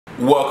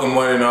Welcome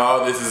one and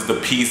all, this is the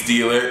Peace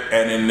Dealer,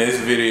 and in this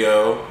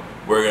video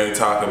we're going to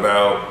talk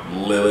about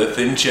Lilith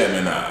in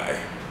Gemini.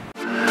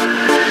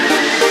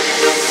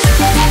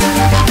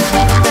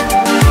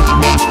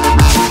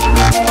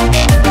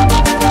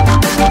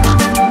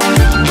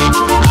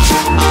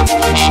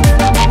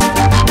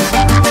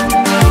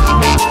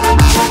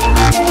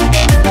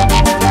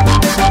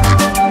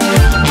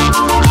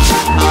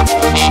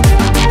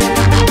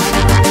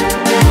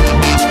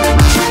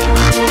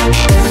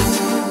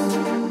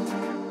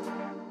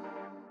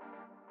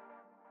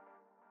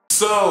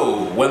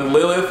 So, when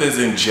Lilith is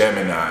in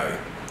Gemini,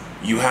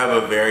 you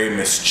have a very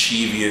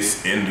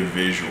mischievous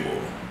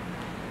individual.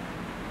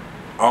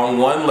 On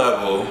one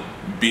level,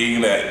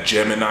 being that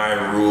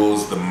Gemini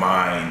rules the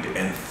mind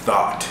and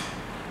thought,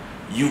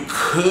 you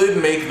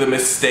could make the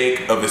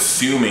mistake of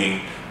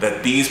assuming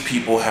that these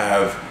people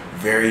have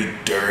very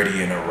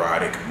dirty and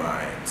erotic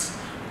minds.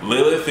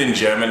 Lilith in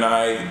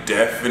Gemini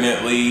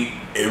definitely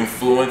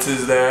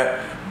influences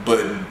that,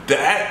 but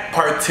that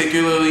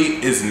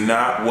particularly is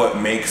not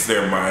what makes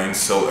their minds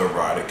so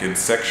erotic and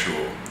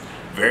sexual.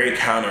 Very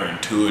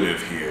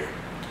counterintuitive here.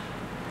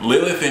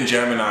 Lilith in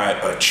Gemini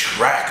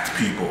attract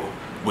people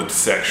with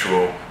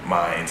sexual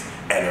minds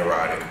and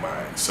erotic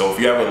minds. So if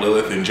you have a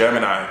Lilith in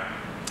Gemini,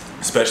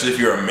 especially if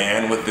you're a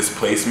man with this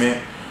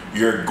placement,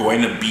 you're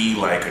going to be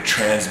like a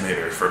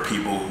transmitter for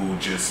people who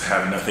just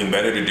have nothing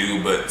better to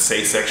do but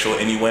say sexual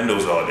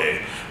innuendos all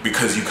day,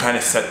 because you kind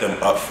of set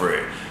them up for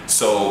it.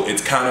 So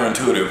it's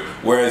counterintuitive.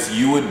 Whereas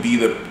you would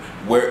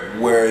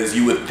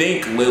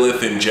think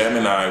Lilith in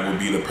Gemini would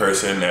be the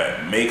person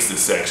that makes the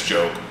sex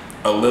joke,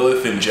 a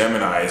Lilith in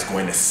Gemini is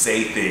going to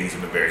say things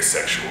in a very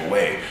sexual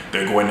way.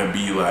 They're going to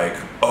be like,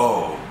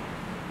 oh,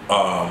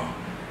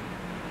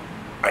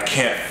 I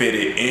can't fit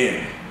it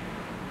in.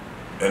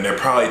 And they're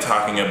probably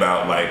talking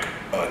about like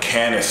a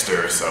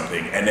canister or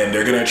something, and then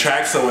they're gonna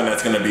attract someone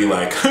that's gonna be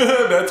like,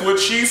 that's what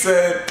she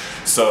said.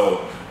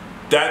 So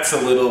that's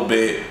a little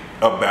bit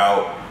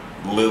about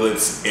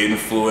Lilith's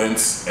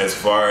influence as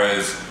far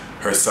as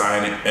her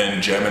sign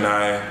in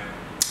Gemini.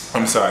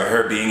 I'm sorry,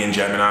 her being in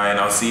Gemini, and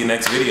I'll see you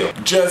next video.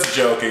 Just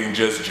joking,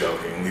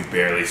 we've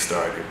barely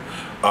started.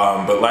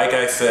 But like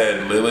I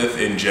said, Lilith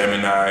in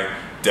Gemini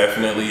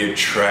definitely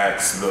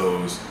attracts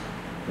those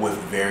with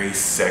very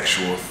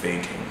sexual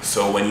thinking.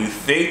 So when you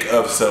think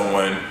of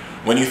someone,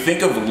 when you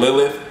think of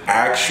Lilith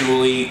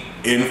actually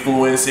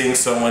influencing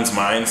someone's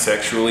mind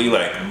sexually,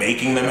 like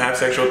making them have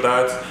sexual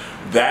thoughts,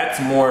 that's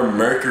more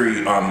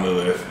Mercury on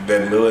Lilith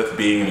than Lilith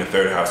being in the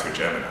third house for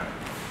Gemini.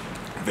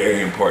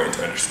 Very important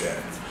to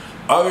understand.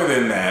 Other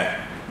than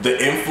that,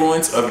 the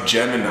influence of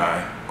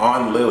Gemini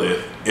on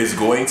Lilith is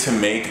going to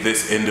make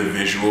this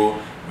individual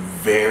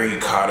very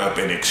caught up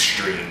in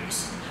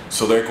extremes.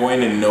 So they're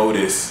going to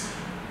notice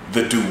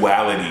the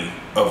duality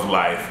of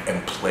life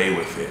and play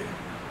with it.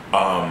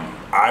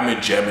 I'm a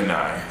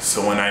Gemini,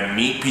 so when I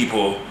meet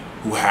people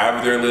who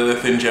have their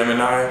Lilith in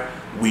Gemini,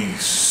 we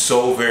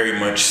so very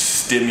much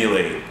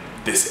stimulate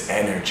this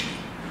energy,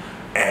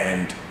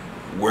 and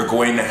we're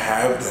going to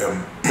have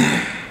them,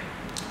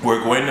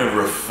 we're going to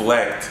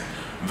reflect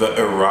the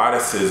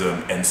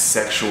eroticism and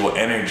sexual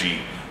energy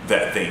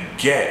that they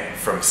get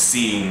from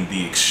seeing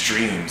the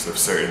extremes of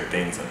certain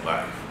things in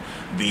life.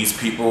 These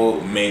people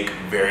make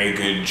very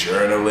good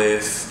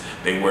journalists.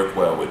 They work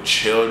well with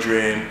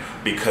children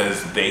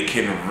because they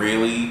can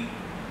really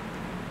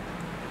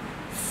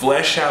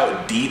flesh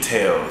out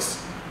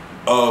details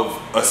of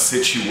a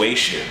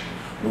situation,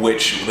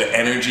 which the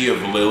energy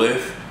of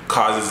Lilith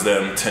causes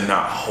them to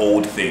not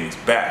hold things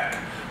back.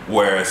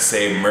 Whereas,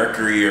 say,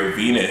 Mercury or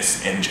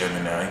Venus in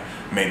Gemini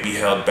may be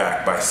held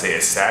back by, say,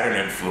 a Saturn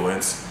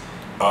influence.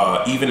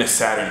 Even a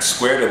Saturn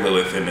square to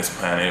Lilith in this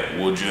planet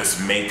will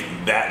just make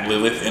that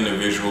Lilith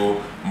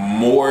individual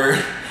more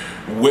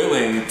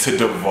willing to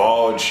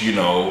divulge, you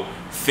know,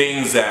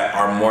 things that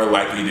are more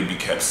likely to be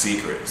kept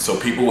secret. So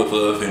people with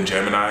Lilith in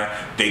Gemini,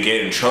 they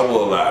get in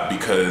trouble a lot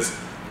because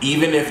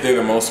even if they're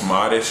the most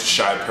modest,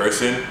 shy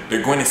person,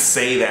 they're going to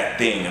say that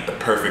thing at the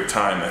perfect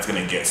time that's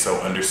going to get so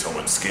under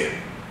someone's skin.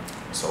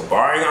 So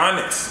barring on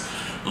this,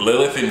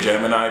 Lilith in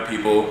Gemini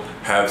people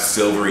have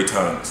silvery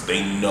tongues.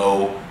 They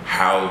know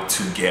how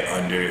to get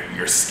under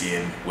your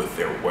skin with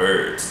their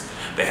words.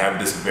 They have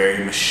this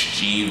very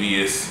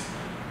mischievous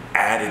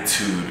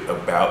attitude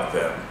about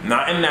them.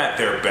 Not in that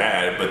they're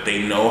bad, but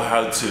they know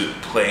how to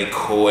play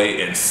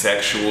coy and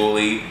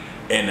sexually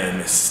in a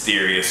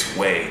mysterious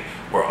way,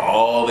 where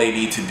all they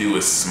need to do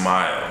is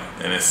smile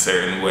in a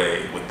certain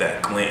way with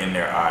that glint in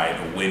their eye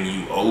to win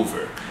you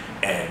over,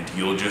 and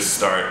you'll just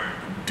start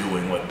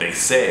doing what they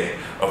say.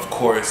 Of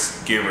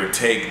course, give or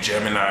take,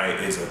 Gemini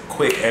is a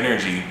quick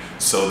energy,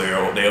 so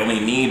they only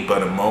need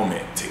but a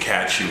moment to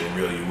catch you and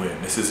reel you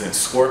in. This isn't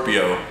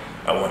Scorpio,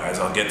 as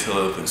I'll get to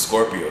Lilith in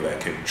Scorpio,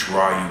 that could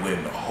draw you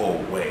in the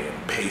whole way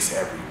and pace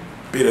every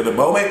bit of the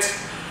moment.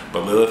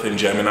 But Lilith in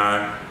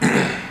Gemini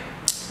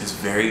is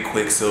very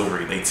quick,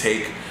 silvery. They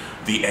take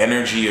the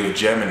energy of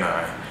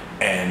Gemini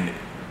and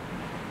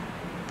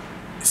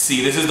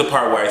see, this is the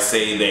part where I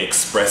say they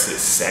express it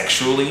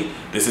sexually.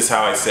 This is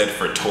how I said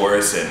for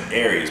Taurus and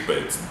Aries, but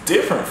it's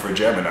different for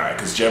Gemini,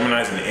 because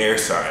Gemini is an air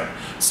sign.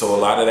 So a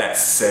lot of that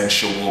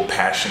sensual,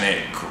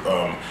 passionate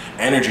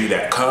energy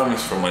that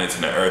comes from when it's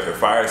in the earth or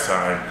fire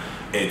sign,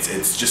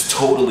 it's just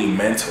totally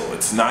mental.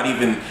 It's not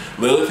even,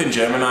 Lilith in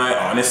Gemini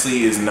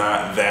honestly is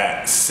not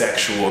that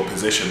sexual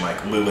position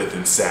like Lilith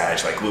in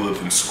Sag, like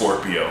Lilith in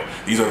Scorpio.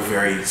 These are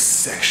very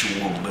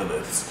sexual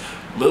Liliths.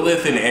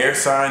 Lilith in air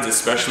signs,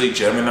 especially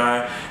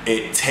Gemini,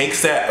 it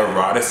takes that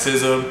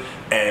eroticism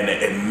and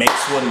it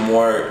makes one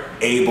more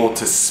able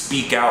to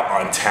speak out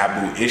on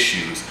taboo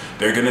issues.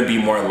 They're gonna be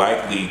more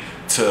likely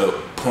to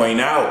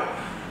point out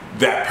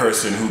that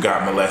person who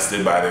got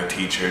molested by their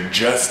teacher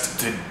just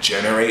to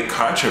generate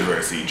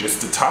controversy,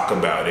 just to talk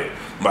about it.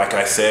 Like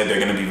I said, they're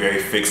going to be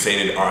very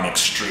fixated on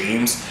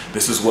extremes.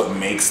 This is what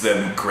makes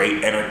them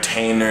great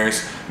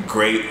entertainers,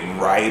 great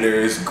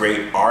writers,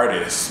 great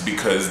artists,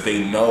 because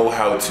they know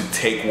how to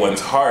take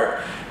one's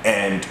heart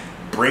and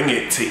bring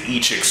it to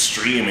each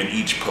extreme and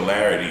each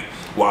polarity,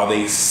 while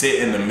they sit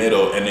in the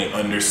middle and they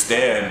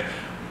understand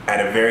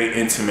at a very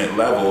intimate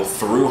level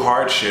through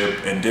hardship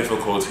and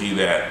difficulty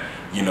that,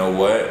 you know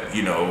what,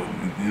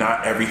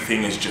 not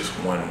everything is just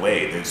one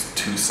way. There's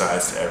two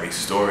sides to every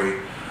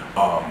story.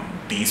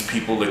 These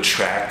people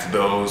attract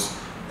those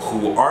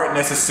who aren't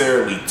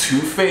necessarily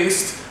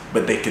two-faced,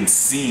 but they can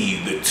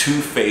see the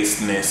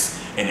two-facedness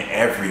in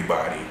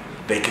everybody.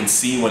 They can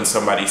see when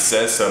somebody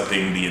says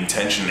something, the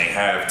intention they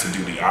have to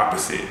do the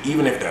opposite,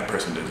 even if that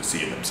person doesn't see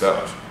it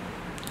themselves.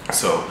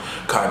 So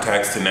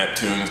contacts to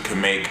Neptunes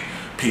can make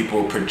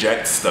people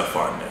project stuff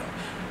on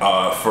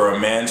them. For a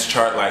man's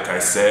chart, like I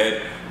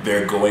said,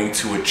 they're going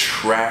to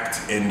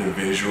attract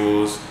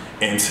individuals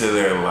into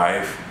their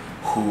life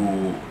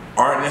who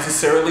aren't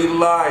necessarily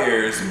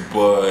liars,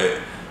 but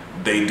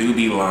they do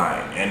be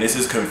lying. And this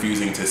is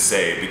confusing to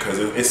say because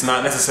it's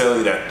not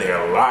necessarily that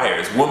they're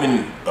liars.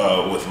 Women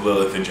with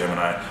Lilith in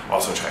Gemini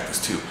also attract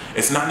this too.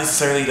 It's not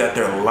necessarily that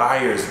they're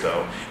liars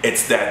though.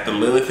 It's that the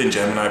Lilith in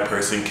Gemini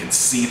person can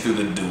see through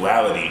the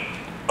duality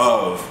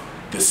of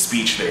the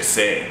speech they're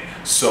saying.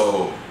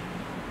 So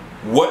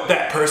what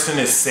that person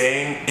is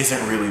saying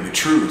isn't really the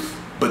truth,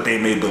 but they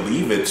may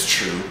believe it's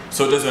true,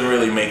 so it doesn't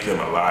really make them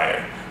a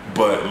liar.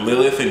 But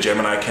Lilith in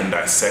Gemini can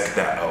dissect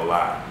that a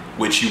lot,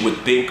 which you would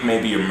think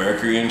maybe a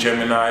Mercury in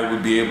Gemini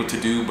would be able to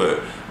do,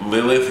 but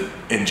Lilith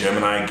in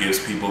Gemini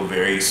gives people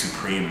very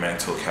supreme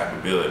mental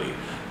capability.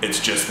 It's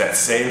just that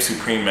same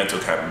supreme mental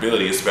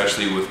capability,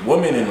 especially with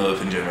women in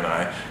Lilith in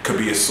Gemini, could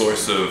be a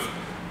source of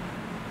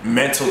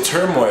mental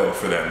turmoil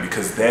for them,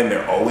 because then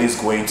they're always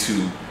going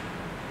to,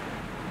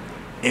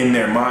 in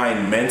their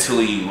mind,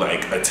 mentally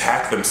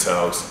attack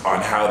themselves on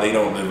how they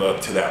don't live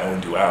up to that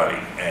own duality.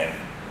 And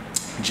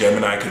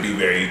Gemini could be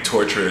very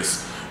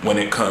torturous when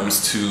it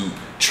comes to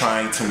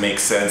trying to make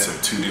sense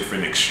of two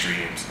different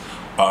extremes.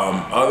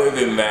 Other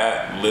than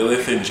that,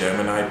 Lilith and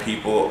Gemini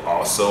people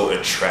also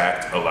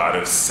attract a lot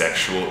of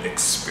sexual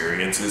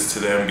experiences to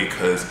them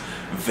because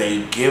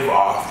they give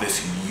off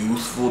this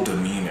youthful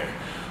demeanor,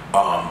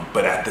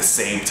 but at the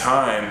same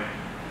time,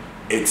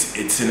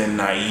 it's in a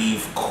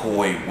naive,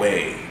 coy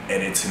way,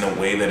 and it's in a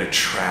way that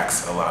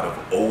attracts a lot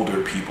of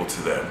older people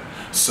to them.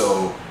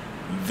 So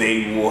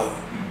they will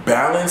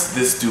balance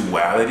this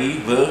duality.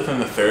 Lilith in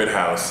the third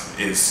house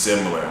is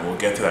similar, and we'll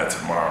get to that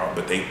tomorrow,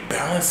 but they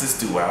balance this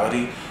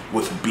duality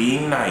with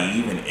being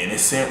naive and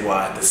innocent while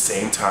at the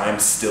same time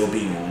still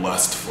being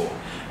lustful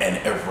and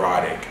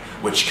erotic,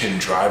 which can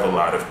drive a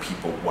lot of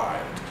people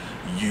wild.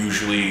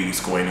 Usually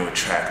it's going to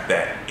attract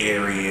that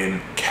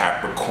Arian,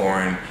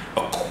 Capricorn,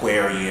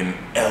 Aquarian,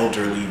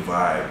 elderly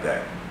vibe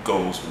that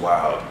goes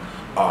wild.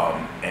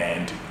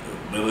 And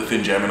Lilith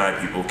and Gemini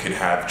people can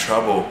have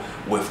trouble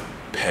with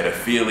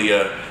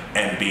pedophilia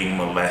and being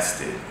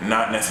molested.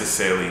 Not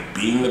necessarily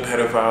being the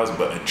pedophiles,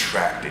 but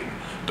attracting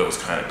those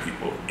kind of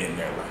people in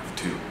their life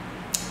too.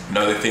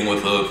 Another thing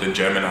with Lilith and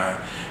Gemini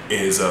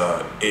is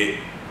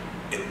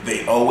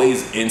they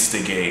always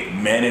instigate,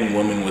 men and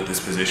women with this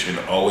position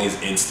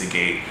always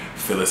instigate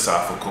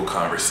philosophical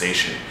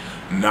conversation,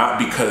 not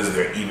because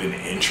they're even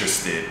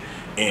interested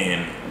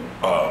in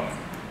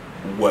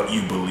what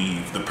you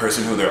believe. The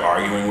person who they're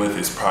arguing with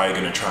is probably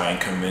going to try and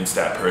convince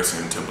that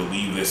person to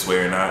believe this way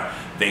or not.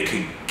 They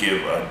could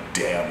give a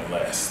damn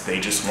less. They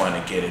just want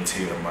to get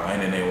into your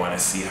mind and they want to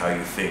see how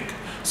you think.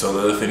 So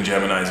Lilith in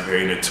Gemini is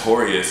very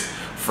notorious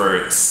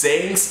for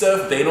saying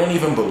stuff they don't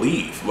even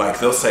believe. Like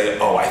they'll say,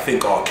 oh, I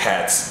think all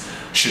cats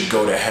should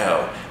go to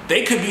hell.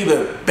 They could be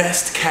the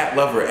best cat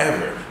lover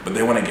ever, but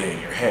they want to get in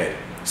your head.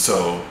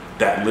 So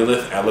that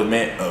Lilith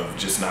element of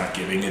just not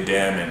giving a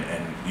damn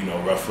and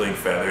ruffling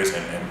feathers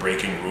and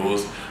breaking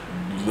rules,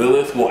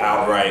 Lilith will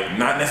outright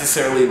not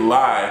necessarily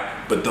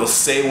lie, but they'll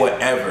say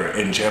whatever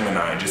in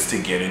Gemini just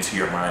to get into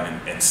your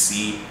mind and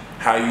see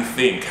how you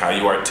think, how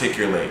you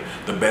articulate.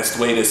 The best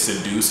way to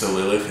seduce a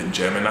Lilith in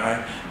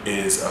Gemini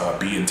is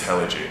be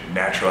intelligent,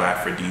 natural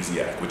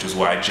aphrodisiac, which is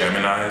why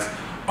Gemini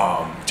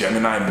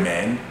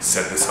men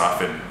set this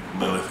off in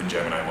Lilith and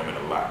Gemini women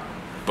a lot.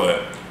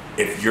 But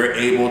if you're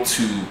able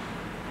to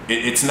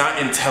It's not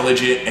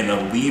intelligent in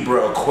a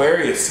Libra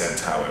Aquarius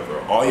sense, however.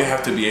 All you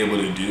have to be able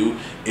to do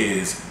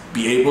is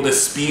be able to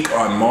speak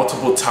on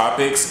multiple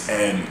topics,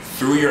 and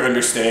through your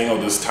understanding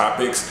of those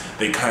topics,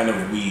 they kind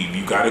of weave.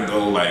 You gotta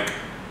go like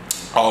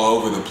all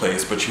over the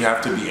place, but you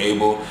have to be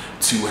able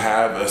to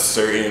have a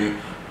certain,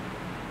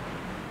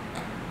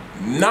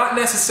 not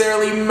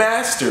necessarily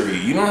mastery.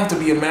 You don't have to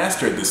be a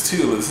master at this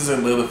too. This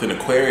isn't Lilith in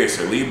Aquarius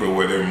or Libra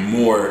where they're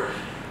more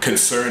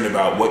concerned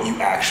about what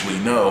you actually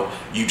know.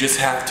 You just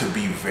have to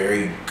be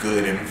very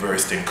good and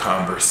versed in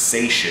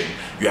conversation.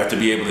 You have to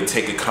be able to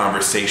take a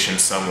conversation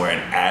somewhere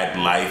and add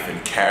life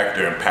and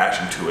character and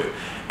passion to it.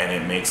 And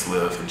it makes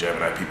Lilith and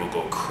Gemini people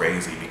go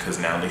crazy, because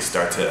now they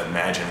start to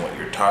imagine what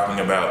you're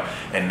talking about,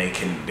 and they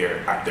can,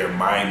 their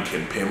mind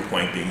can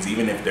pinpoint things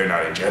even if they're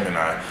not a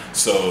Gemini.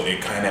 So it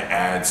kind of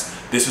adds,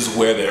 this is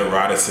where the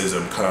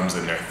eroticism comes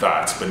in their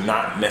thoughts, but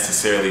not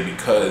necessarily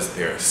because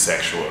they're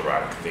sexual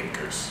erotic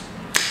thinkers.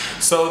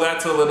 So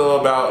that's a little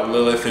about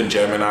Lilith and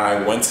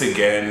Gemini. Once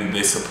again,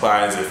 this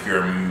applies if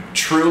your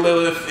true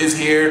Lilith is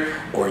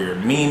here or your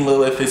mean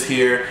Lilith is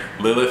here.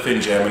 Lilith and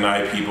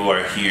Gemini people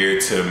are here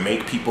to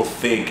make people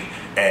think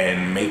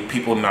and make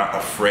people not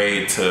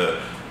afraid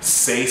to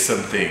say some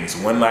things.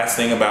 One last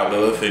thing about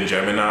Lilith and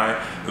Gemini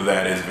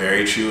that is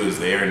very true is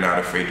they are not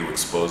afraid to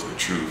expose the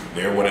truth.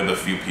 They're one of the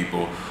few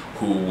people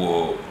who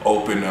will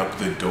open up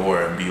the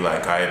door and be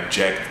like, I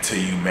object to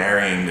you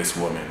marrying this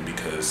woman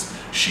because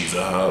she's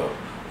a hoe.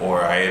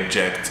 Or I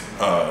object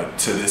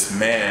to this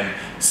man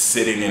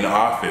sitting in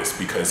office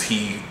because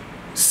he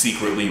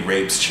secretly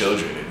rapes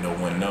children and no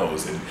one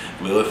knows. And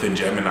Lilith and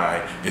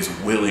Gemini is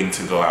willing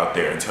to go out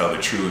there and tell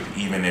the truth,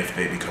 even if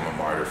they become a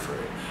martyr for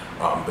it.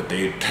 But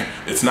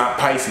it's not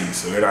Pisces,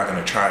 so they're not going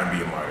to try and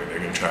be a martyr. They're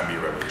going to try and be a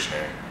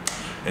revolutionary.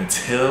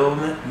 Until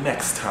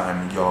next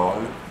time,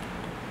 y'all.